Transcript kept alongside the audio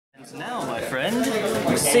Now, my friend,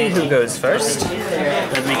 let's see who goes first.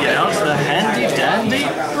 Let me get out the handy dandy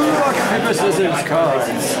rock, paper, scissors,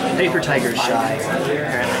 cards. Paper tiger's shy,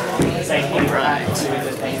 apparently. Alright.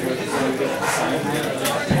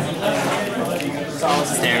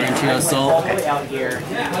 Stare into your soul. I'm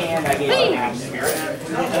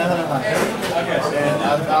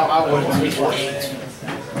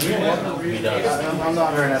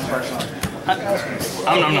not a very nice person.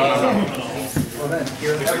 Oh, no.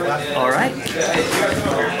 Alright.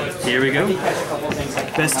 Here we go.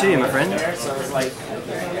 Best to you, my friend.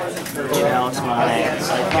 Get out my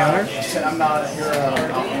counter.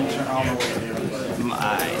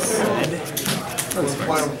 My side.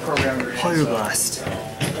 Pyroblast.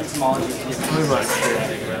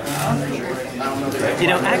 You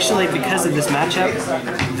know, actually, because of this matchup,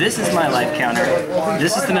 this is my life counter.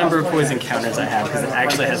 This is the number of poison counters I have, because it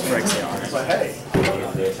actually has Phyrexia on it.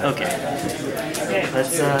 Okay.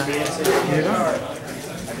 Let's, here we go.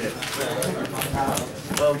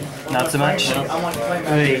 Not so much.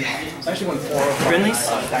 Hey. Friendlies?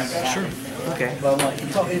 Sure. Okay.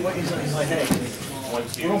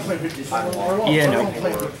 Yeah, no.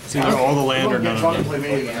 It's either all the land or none of them.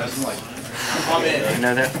 I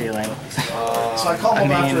know that feeling. I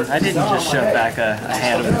mean, I didn't just shove back a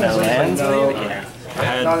hand of no lands. Yeah. I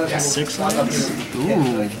had 6 lands.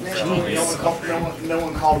 Ooh, jeez. No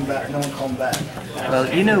one called him back. Well,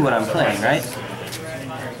 you know what I'm playing, right?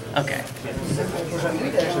 Okay.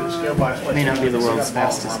 May not be the world's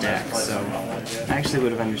fastest deck, so I actually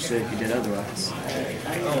would have understood if you did otherwise.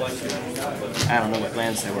 I don't know what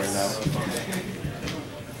lands they were, though.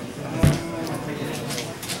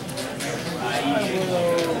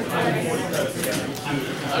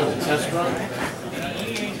 Test run?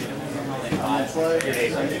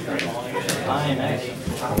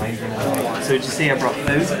 So did you see I brought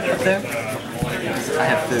food up there? I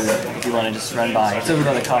have food if you want to just run by. It's over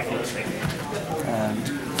by the coffee.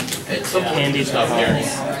 Candies and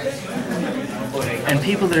cards. And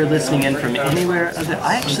people that are listening in from anywhere other,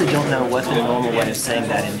 I actually don't know what the normal way of saying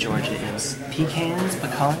that in Georgia is. Pecans?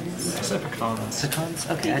 Pecans? I said pecans. Pecans?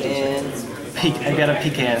 Okay, I did. I got a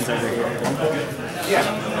pecans over here.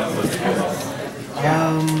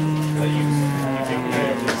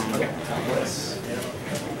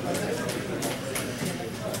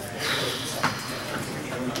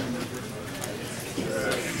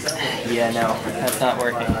 Yeah, no, that's not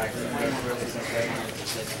working.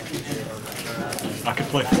 I could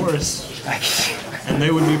play Forest, and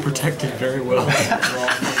they would be protected very well.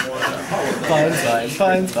 Fines,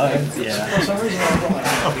 yeah.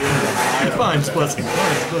 Fines, blessing.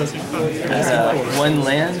 One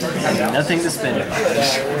land and nothing to spend it on.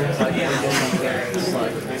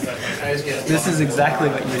 This is exactly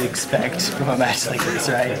what you'd expect from a match like this,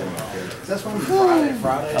 right?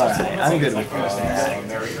 Alright, I'm good with this.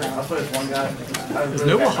 Is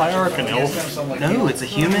Noble Hierarch an elf? No, it's a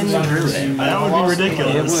human druid. That would be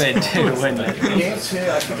ridiculous. It would too, wouldn't it?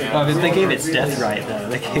 Well, but they gave it death right, though.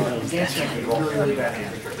 They gave it death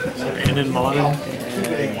right. And in modern?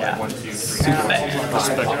 Yeah, super bad.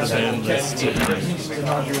 Respect the ban list.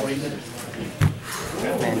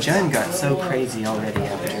 Man, Jen got so crazy already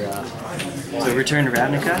after, so return to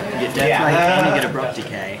Ravnica, you get Death Right, and you get Abrupt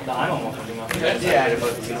Decay. Yeah,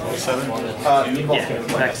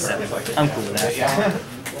 back to 7. I'm cool with that.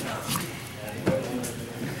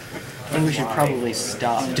 I think we should probably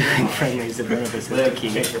stop doing friendlies if none of us have to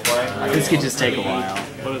keep. This could just take a while.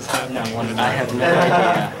 What is that? I have no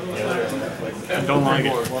idea. I don't like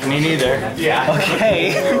it. Me neither. Yeah.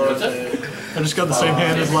 Okay. I just got the same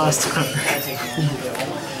hand as last time. I'm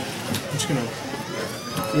just gonna...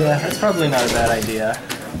 Yeah, that's probably not a bad idea.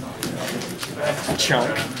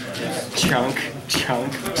 Chunk.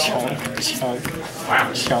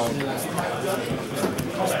 Wow. Chunk.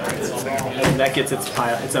 And that gets its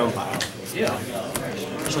own pile. Yeah.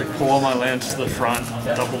 Just like pull all my lands to the front,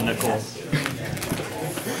 double nickel.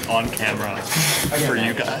 On camera. For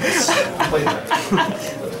you guys.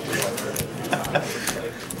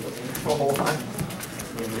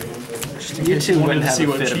 You two wouldn't have see a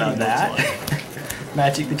what fit cheating about that.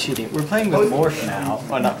 Magic the Cheating. We're playing with Morph now.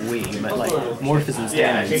 Well, not we, but like Morph is in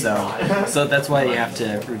standard, so that's why you have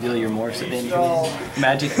to reveal your morphs at the end.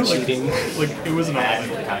 Magic the Cheating. Like it was an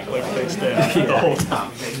island, like face down the whole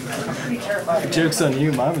time. Joke's on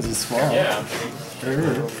you. Mine was a swamp. Yeah.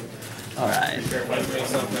 All right.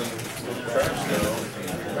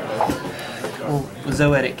 Well,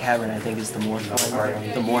 Zoetic Cavern, I think, is the Morph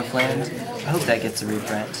land. I hope that gets a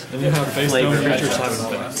reprint. Then you have face down creature time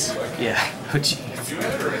effects. Yeah. Oh, jeez.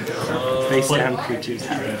 Face down creatures.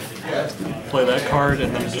 Play that card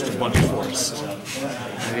and then just a bunch of force.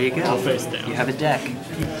 There you go. Face down. You have a deck.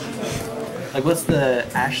 Like, what's the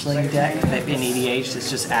Ashling deck that in EDH? It's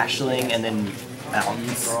just Ashling and then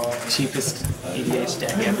mountains. Cheapest EDH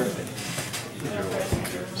deck ever.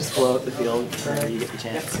 Just blow up the field whenever you get the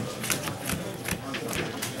chance.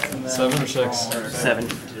 7 or 6? 7.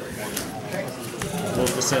 We'll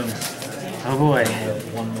descend. Oh boy.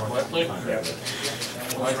 One more.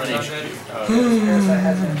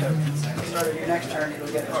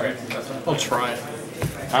 I'll try it.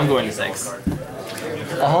 I'm going to 6.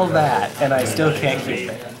 All that, and I still can't keep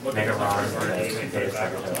it.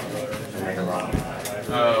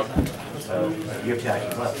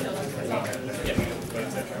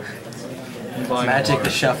 Magic the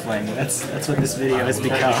shuffling. That's what this video has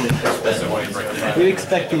become. You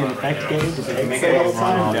expect the Infect game to be so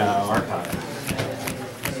fun? No.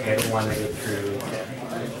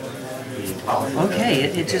 Okay,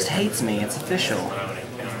 it just hates me. It's official.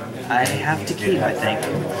 I have to keep, I think.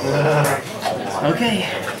 Okay.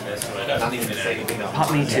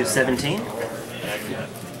 Pop me to 17.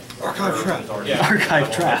 Archive trap.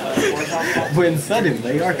 Archive trap. When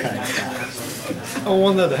suddenly archive trap. I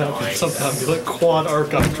want that to happen sometime. Be like quad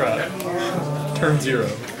archive trap. Turn 0.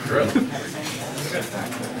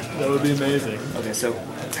 That would be amazing. Okay, so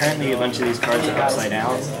apparently a bunch of these cards are upside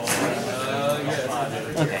down.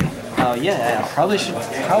 Okay. Oh yeah, probably should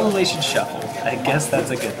shuffle. I guess that's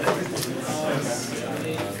a good thing.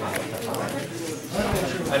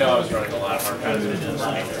 I know I was running a lot of archives videos.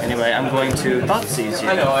 Anyway, I'm going to Thoughtseize you.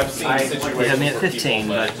 I know, I've seen situations. You have me at 15,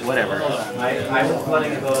 but whatever. I was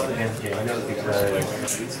letting it go up against you. I know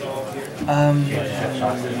because.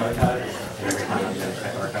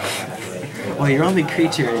 Well, your only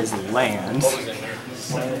creature is land.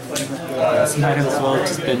 This might as well have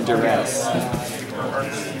just been duress.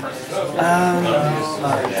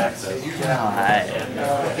 God.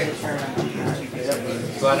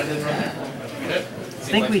 I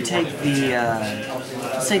think we take the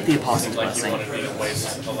let's take the Apostle's Blessing,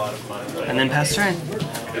 and then pass turn.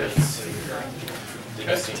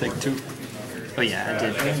 Take 2. Oh yeah, I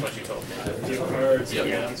did.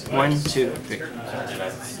 Yeah. 1, 2, 3.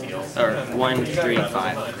 Or 1, 3,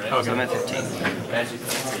 5. Okay. So I'm at 15.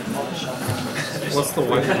 What's the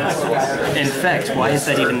one? Infect, why is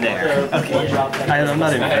that even there? Okay, I'm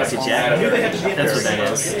not infected yet. That's what that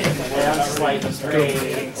is.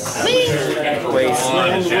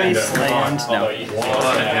 Wasteland. No.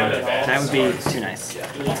 That would be too nice.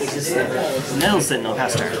 Nettle Sentinel,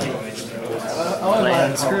 pass turn.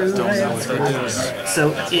 Land screw.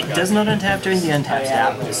 So it does not untap during the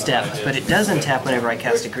untap step, but it does untap whenever I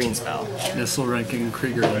cast a green spell. Missile ranking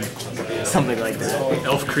Krieger rank. Something like that.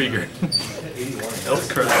 Elf Krieger. Elf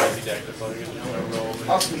Krieger.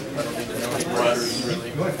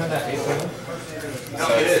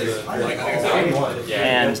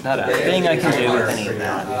 And not a thing I can do with any of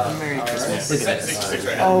that. Merry Christmas. Look at this.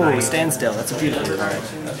 Oh, Standstill. That's a beautiful card.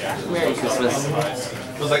 Merry Christmas.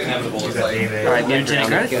 Alright, mutagenic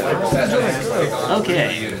growth. Okay.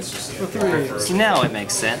 See, now it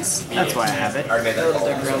makes sense. That's why I have it. I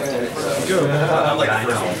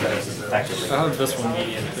have this one.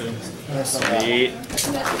 Sweet.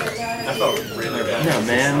 No,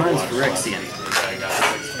 man, mine's Phyrexian.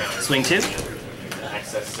 Swing 2.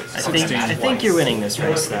 I think you're winning this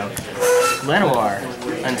race, though. Llanowar,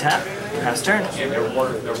 untap, pass turn.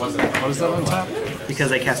 What is that on top?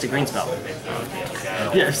 Because I cast a green spell.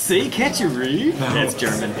 Yeah, see? Can't you read? It's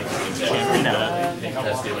German. No.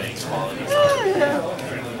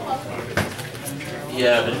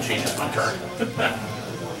 Yeah, but it changes my turn.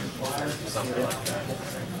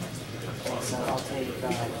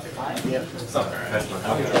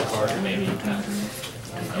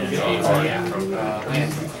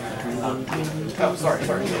 Oh, sorry.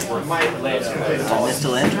 My Mr.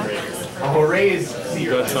 Landra? I'll raise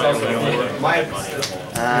zero.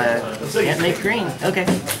 Can't make green. Okay.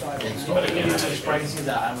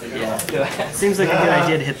 Yeah. Seems like a good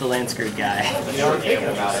idea to hit the land screwed guy.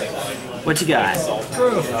 What you got?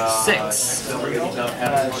 6.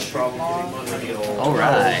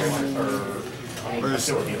 Alright. This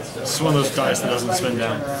is one of those dice that doesn't spin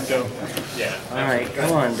down. Go. Alright,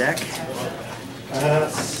 come on, deck.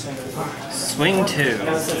 Swing 2.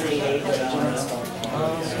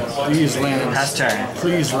 Please land. Pass turn.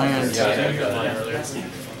 Please land.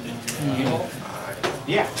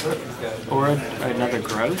 Yeah. Or another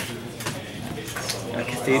growth. A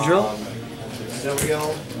cathedral.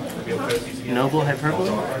 Noble hyperbole.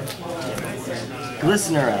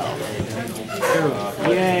 Glistener Elf.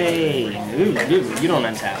 Yay! Ooh, you don't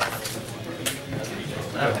untap.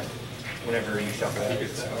 Okay. whenever you shuffle.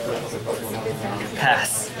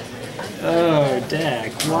 Pass. Oh,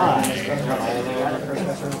 dag. Why?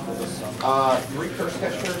 3 curse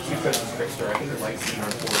catcher, 2 curse trickster. I think it's like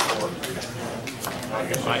C4.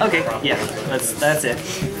 Okay, yeah, that's it.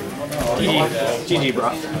 GG,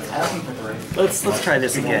 bro. Let's try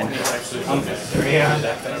this again.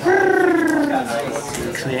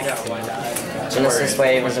 Click. Genesis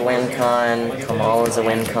Wave is a win con. Kamal is a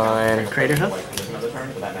win con. Crater Hoof?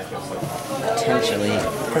 Potentially.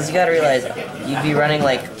 Because you gotta realize, you'd be running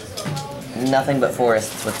like nothing but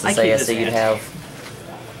forests with I keep Saya, this so you'd hand. have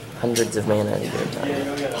hundreds of mana at a given time.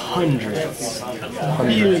 Hundreds.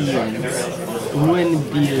 Billions. 1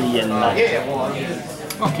 billion mana.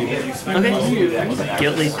 Okay.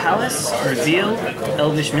 Gilt-Leaf Palace, reveal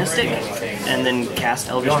Elvish Mystic, and then cast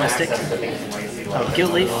Elvish Mystic. Oh,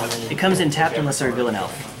 Gilt-Leaf. It comes in tapped unless I reveal an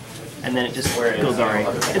elf. And then it just Golgari.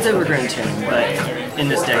 It's Overgrown Tomb, but in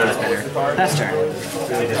this deck it's better. Pass turn.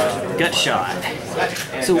 Gut Shot.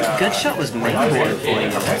 So Gut Shot was main board for you.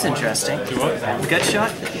 That's interesting. Gut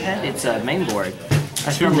Shot that you had, it's main board. I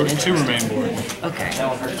found it Two interesting. remain board. Okay.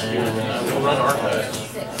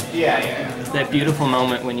 Yeah. That beautiful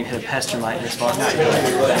moment when you hit a Pestermite in response to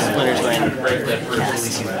Splinter's Wind.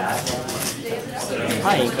 Cast.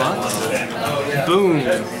 Hi, Inkmoth. Boom.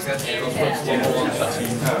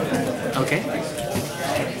 Okay.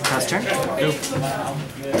 Pass turn.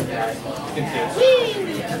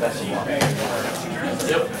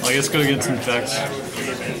 I guess go against Infect.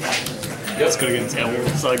 Let's go against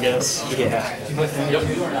Elves, I guess. Yeah.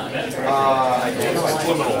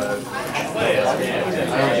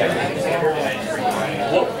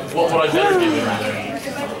 What would I better give him?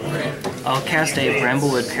 I'll cast a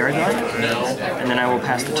Bramblewood Paragon, and then I will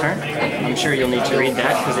pass the turn. I'm sure you'll need to read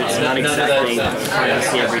that because it's not exactly what you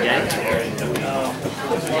see every day.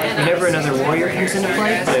 Whenever another warrior comes into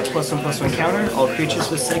play, put a +1/+1 counter. All creatures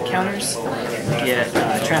with said counters get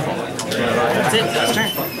trample. That's it. That's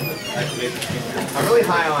turn. I'm really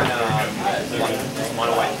high on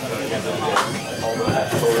mono white.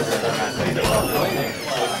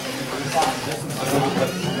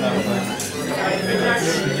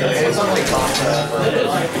 It's on like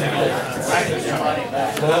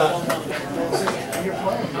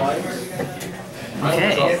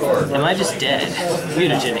Okay. Am I just dead?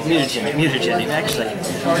 Mutagenic, actually.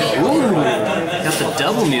 Ooh! Got the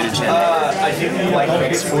double mutagenic. I do like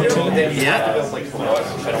Yeah.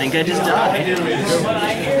 I think I just died.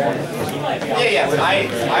 Yeah, but I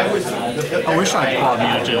was. I wish I had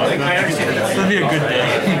mutagenic. That'd be a good day.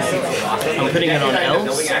 I'm putting it on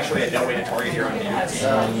elves. Actually, I don't way to target here on what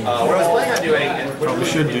I was planning on doing. Probably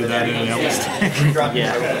should do that in an Elves deck.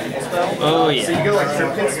 Yeah. Oh So yeah. you go like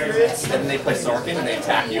Tripkin Spirits, and they play Sarkin, and they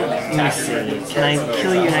attack you, and they Let me attack see. Can I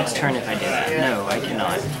kill you next turn if I do that? No, I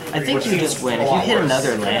cannot. I think you just win. If you hit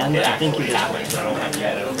another land, I think you just win.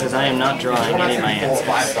 Because I am not drawing any of my answers.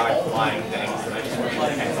 flying things, and I just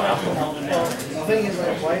The thing is,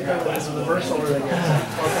 like, white is reversal where they get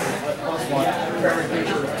 +1 for every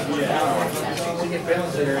creature. So you get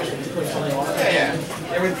balance there, you put something on it.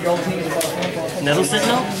 Yeah. Every the old team is +1/+1. Nettle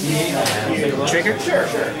Sentinel? Trigger? Sure.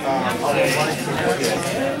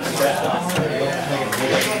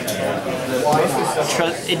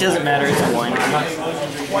 It doesn't matter, it's a 1.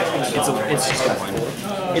 It's just a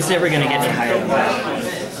 1. It's never going to get any higher than that.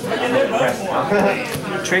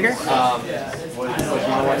 Trigger?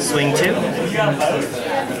 Swing 2.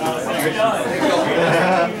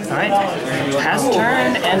 Alright. Pass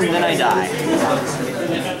turn, and then I die.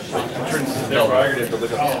 Hello,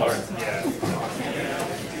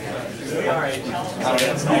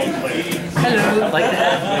 like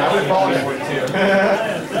that? I would follow that one too.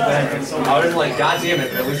 I was like, God damn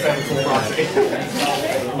it, at least I have a full velocity.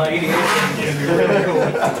 My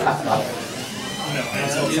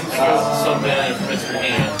So bad, Mr.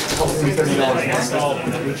 Hand.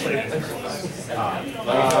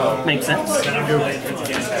 Makes sense.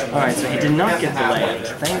 Alright, so he did not get the land.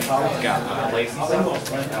 Thank God.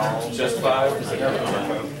 Just 5.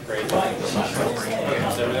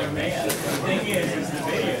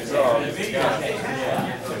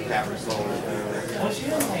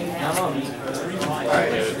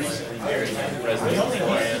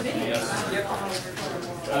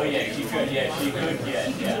 Oh yeah, she could get,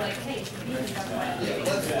 yeah.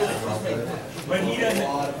 There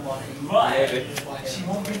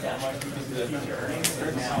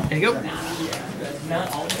you go.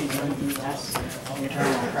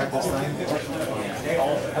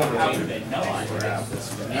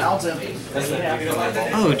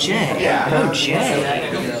 Oh, Jay. Oh, Jay.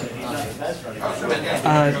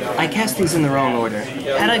 I cast these in the wrong order.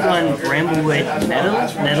 Had I gone Bramblewood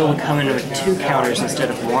Nettle would come in with 2 counters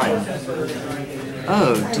instead of 1.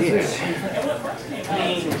 Oh, dear.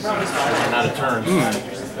 Not a turn.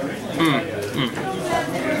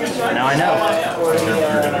 Now I know.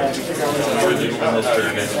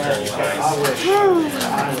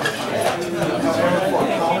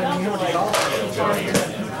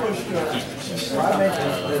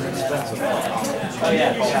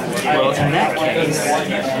 Well, in that case,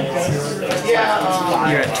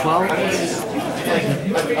 you're at 12.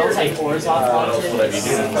 I'll take 4s off. If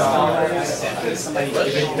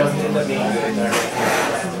it doesn't end up being good,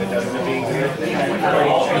 if it doesn't end up being good,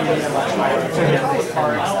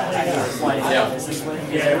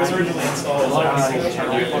 Yeah, it was originally installed.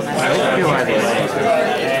 You are the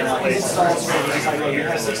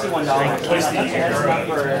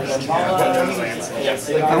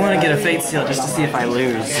I want to get a Fate Seal just to see if I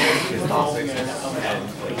lose.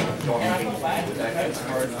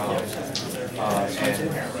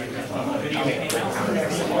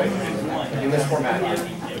 In this format,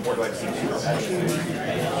 the board likes to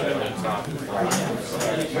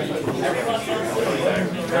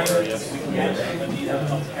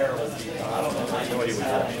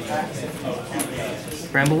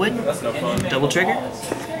Bramblewood? Double trigger?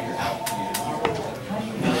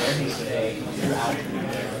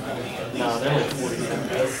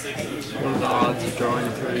 What are the odds of drawing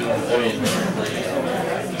 3?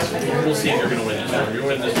 We'll see if you're going to win this turn. You're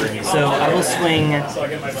winning this turn. So I will swing a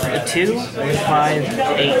 2, 5, 8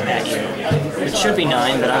 at you. It should be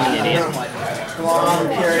 9, but I'm an idiot.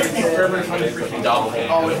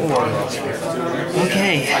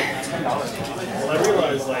 Okay.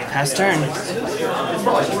 Pass turn.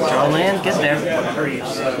 Draw land, get there.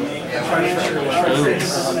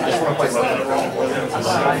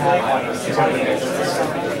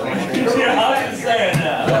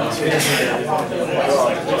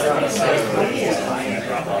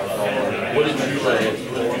 What did you play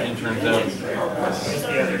in terms of?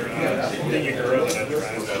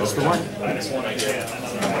 Just the 1.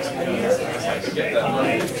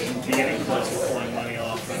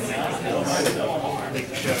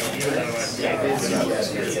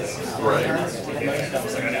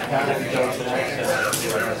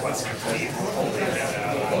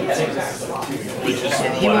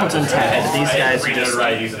 He won't untap. These guys are just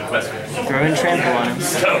throw in trample on him.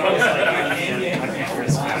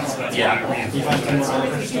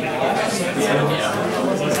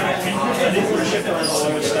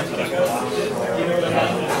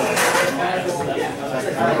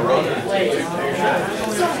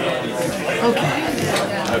 Okay.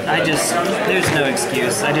 There's no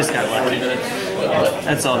excuse. I just got lucky.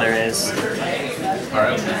 That's all there is.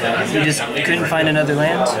 You just couldn't find another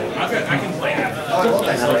land?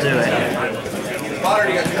 That'll do it.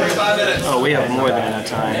 Oh, we have more than enough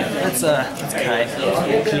time. Let's kite.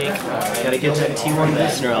 Gotta get that T1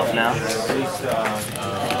 Listener Elf now.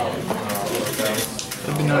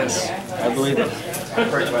 That'd be nice. I believe it.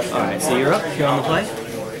 Alright, so you're up. You're on the play?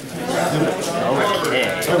 Okay.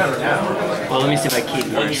 Well, let me see if I keep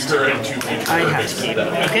first. I have to keep.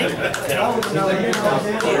 Okay.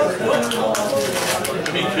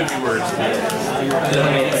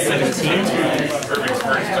 It's 17.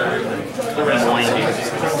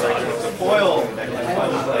 Foil.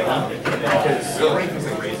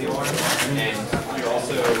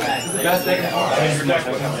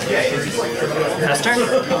 Pass turn?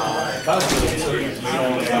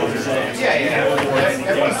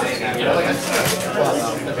 Everyone's saying that.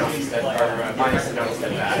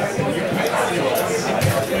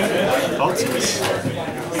 Thoughtseize.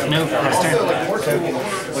 No, pass turn.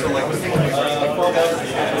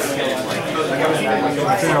 I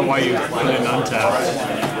figure out why you put it untapped.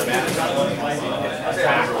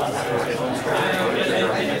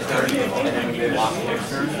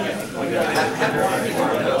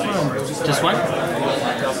 Just 1?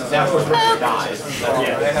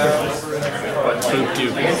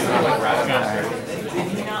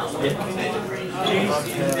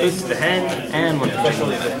 Boots to the head, and 1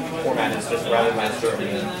 format is just rather than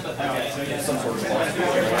some sort of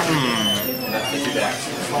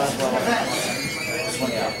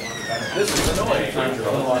This is annoying.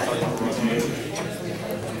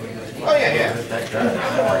 Oh yeah.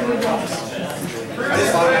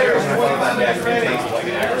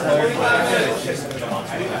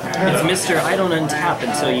 It's Mr. I don't untap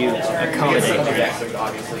until you accommodate.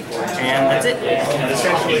 And that's it.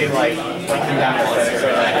 Essentially, like,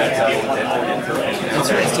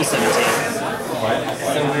 That's right, still 17.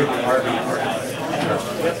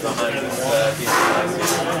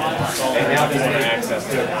 and now he's going to access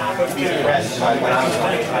it.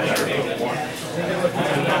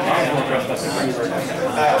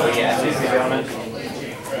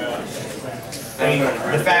 I mean,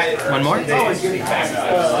 the fact. One more? Okay.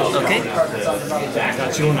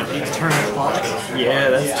 Got you on an 8-turn clock. Yeah,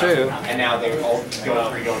 that's true. And now they're all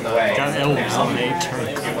going away. Got elves on 8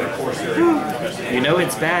 turns. You know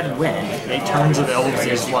it's bad when. 8 turns of elves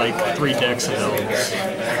is like 3 decks of elves.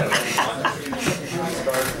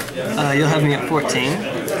 You'll have me at 14.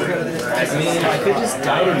 I mean, I could just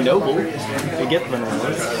die to Noble to get one of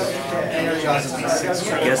those.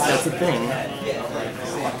 I guess that's a thing.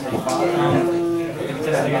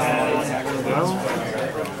 Well,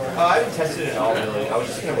 I haven't tested it all really. I was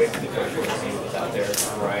just going to wait for the coach to see what's out there.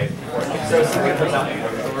 Right. So it's something comes out.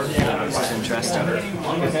 this is interesting.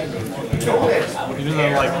 You know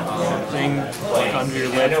that like thing like under your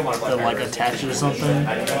lip that like attaches something? You know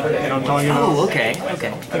what I'm talking about? Oh, okay,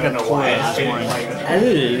 okay. I think I know why it's one.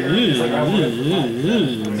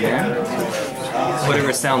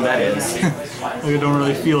 Whatever sound that is. You don't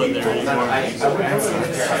really feel it there anymore.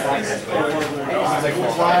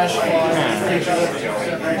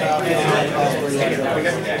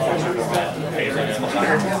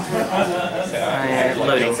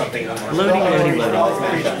 Loading. Loading.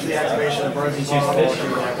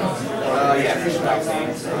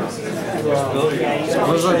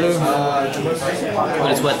 What does that do? What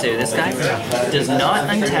does what do? This guy does not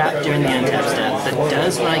untap during the untap step, but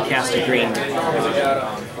does when I cast a green.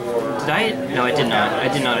 Did I? No, I did not. I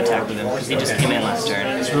did not attack with him because he just came in last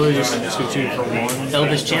turn. It's really just 2/2 for 1.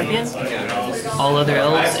 Elvish Champion? All other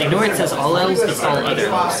elves? Ignore it says all elves, it's all other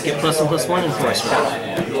elves. Get +1/+1 and force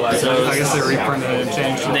one. So I guess they reprinted it and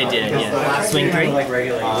changed it. they did, yeah. Swing 3.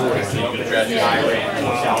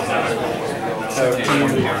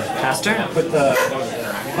 Faster?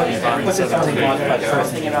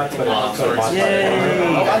 Yay!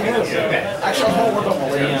 Actually, I'll work on my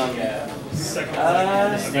later.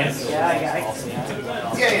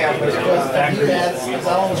 Yeah, but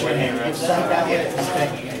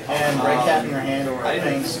and red cap in your hand or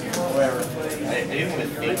things, whatever.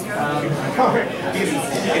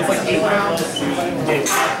 it's like 8 rounds.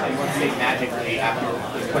 Make magic after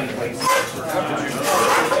putting place.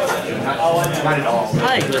 Not at all.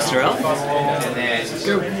 Hi, Glister Elf. And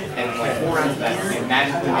then like 4 rounds of that,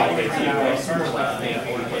 magically make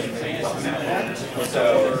so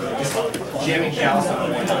just jamming cows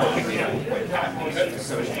on one hooking the other way is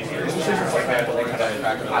so much easier. It's like that, but they kind of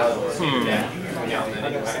back in the island.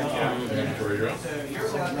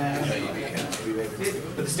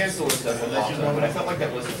 But the standstill list doesn't pop up, but I felt like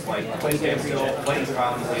that list was like play standstill, play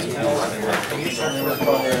problems, and then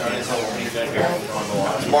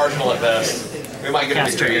It's marginal at best. We might get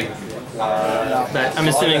Cast a trigger. trigger. But I'm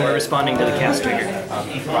assuming we're responding to the cast trigger.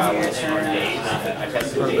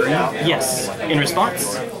 Yes. In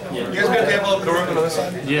response? You guys gonna table up the room on the other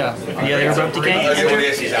side? Yeah. The other Abrupt Decay? There's one of the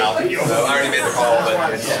SC's out. So I already made the call, but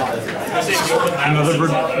Another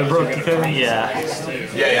Abrupt Decay? Yeah.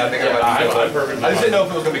 yeah, I think I might be doing it. I just didn't know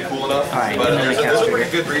if it was gonna be cool enough. Alright, But and then the there's cast a pretty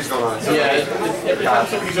trigger. good breeze going on. So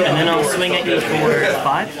And then I'll swing at you for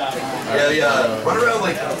 5. yeah. Run around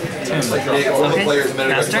like all the Okay. players a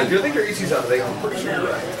minute ago. Faster? Like, do you think your EC's out today? I'm pretty sure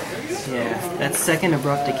you're right. Yeah. That's second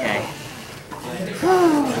Abrupt Decay.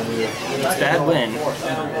 It's bad win.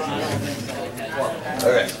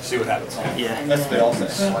 Okay, see what happens. Yeah. That's the all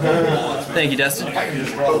set. Thank you, Dustin.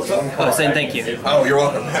 Oh, saying thank you. Oh, you're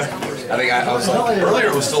welcome. I think I was like, earlier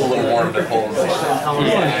it was still a little warm to pull.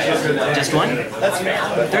 Just one?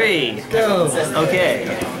 3. Go.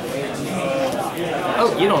 Okay.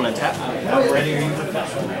 Oh, you don't untap.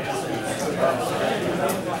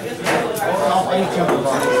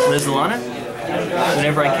 Liz Alana?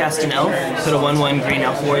 Whenever I cast an elf, put a 1/1 green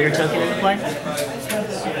elf warrior token into play.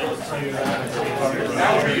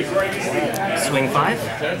 Swing 5.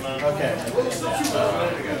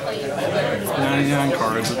 99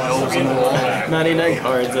 cards with elves in the wall. 99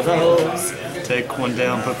 cards of elves. Take one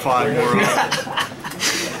down, put 5 more up.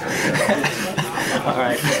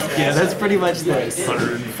 Alright. Yeah, that's pretty much this.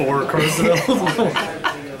 104 cards of elves.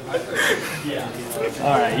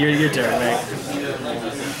 Alright, your turn, mate.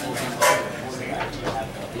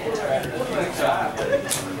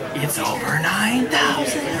 It's over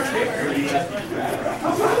 9,000.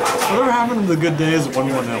 Whatever happened to the good days of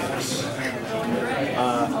 1/1 elves?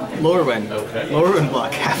 Lower win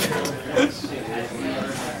block happened.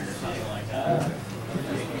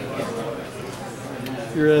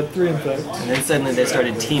 You're at 3 Infect. And then suddenly they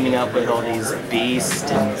started teaming up with all these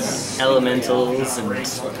beasts and elementals and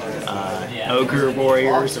ogre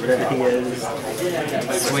warriors or whatever he is.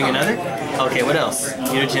 Swing another? Okay, what else?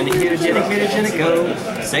 Mutagenic, go.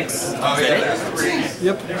 6? Is that it?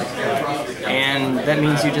 Yep. And that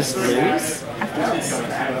means you just lose after this?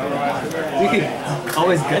 You could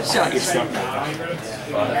always gutshot yourself.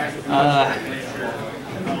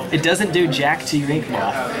 It doesn't do jack to your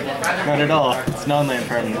Inkmoth. Not at all. It's non-land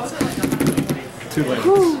permanents. Too late.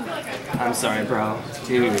 I'm sorry, bro.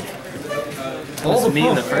 Dude. All It was the me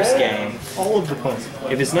in the pump. first game. All of the pumps.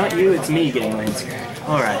 If it's not you, it's me getting land scared.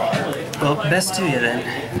 Alright. Well, best to you then.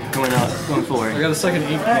 Going forward. I got a second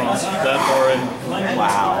Inkmoth. That already.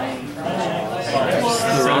 Wow. Just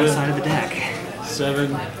the wrong side of the deck. 7,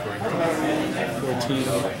 14.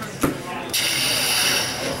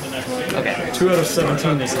 Okay. 2 out of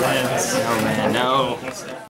 17 is lands. Oh man, no.